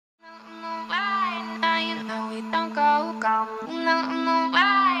don't go, go. No, no,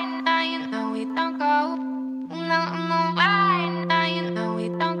 right now, you know we don't go. No, no, right now, you know we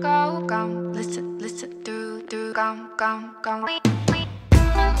don't go, go. Listen, listen, do, go, go, go.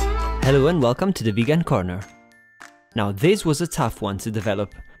 Hello and welcome to the Vegan Corner. Now this was a tough one to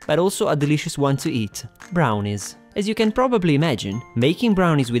develop, but also a delicious one to eat, brownies. As you can probably imagine, making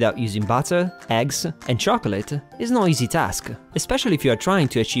brownies without using butter, eggs and chocolate is no easy task, especially if you are trying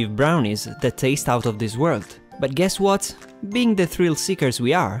to achieve brownies that taste out of this world. But guess what? Being the thrill seekers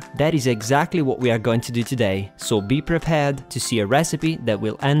we are, that is exactly what we are going to do today. So be prepared to see a recipe that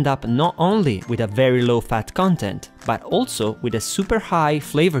will end up not only with a very low fat content, but also with a super high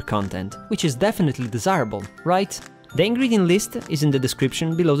flavor content, which is definitely desirable, right? The ingredient list is in the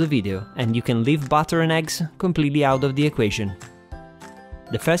description below the video, and you can leave butter and eggs completely out of the equation.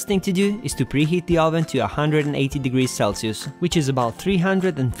 The first thing to do is to preheat the oven to 180 degrees Celsius, which is about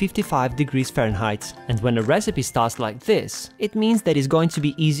 355 degrees Fahrenheit. And when a recipe starts like this, it means that it's going to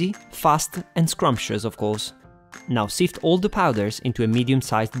be easy, fast and scrumptious, of course. Now sift all the powders into a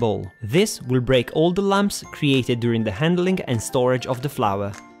medium-sized bowl. This will break all the lumps created during the handling and storage of the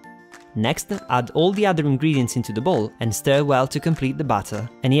flour. Next, add all the other ingredients into the bowl and stir well to complete the batter.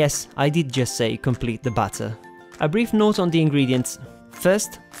 And yes, I did just say complete the batter. A brief note on the ingredients.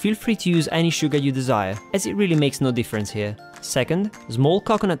 First, feel free to use any sugar you desire, as it really makes no difference here. Second, small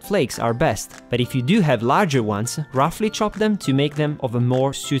coconut flakes are best, but if you do have larger ones, roughly chop them to make them of a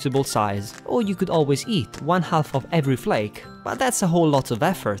more suitable size. Or you could always eat 1/2 of every flake, but that's a whole lot of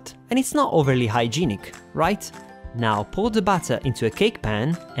effort, and it's not overly hygienic, right? Now pour the batter into a cake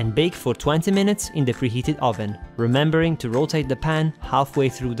pan and bake for 20 minutes in the preheated oven, remembering to rotate the pan halfway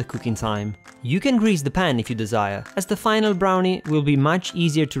through the cooking time. You can grease the pan if you desire, as the final brownie will be much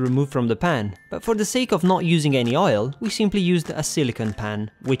easier to remove from the pan, but for the sake of not using any oil, we simply used a silicone pan,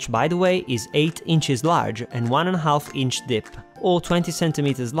 which by the way is 8 inches large and 1.5 inch dip, or 20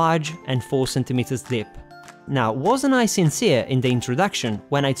 centimeters large and 4 centimeters dip. Now, wasn't I sincere in the introduction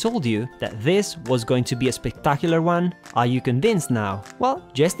when I told you that this was going to be a spectacular one? Are you convinced now? Well,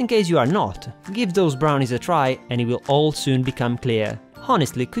 just in case you are not, give those brownies a try and it will all soon become clear.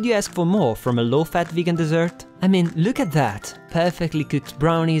 Honestly, could you ask for more from a low-fat vegan dessert? I mean, look at that! Perfectly cooked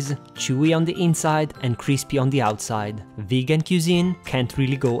brownies, chewy on the inside and crispy on the outside. Vegan cuisine can't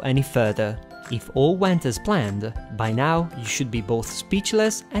really go any further. If all went as planned, by now you should be both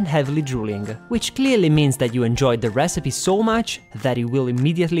speechless and heavily drooling, which clearly means that you enjoyed the recipe so much that you will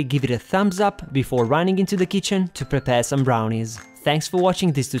immediately give it a thumbs up before running into the kitchen to prepare some brownies. Thanks for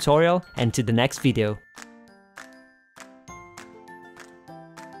watching this tutorial and to the next video.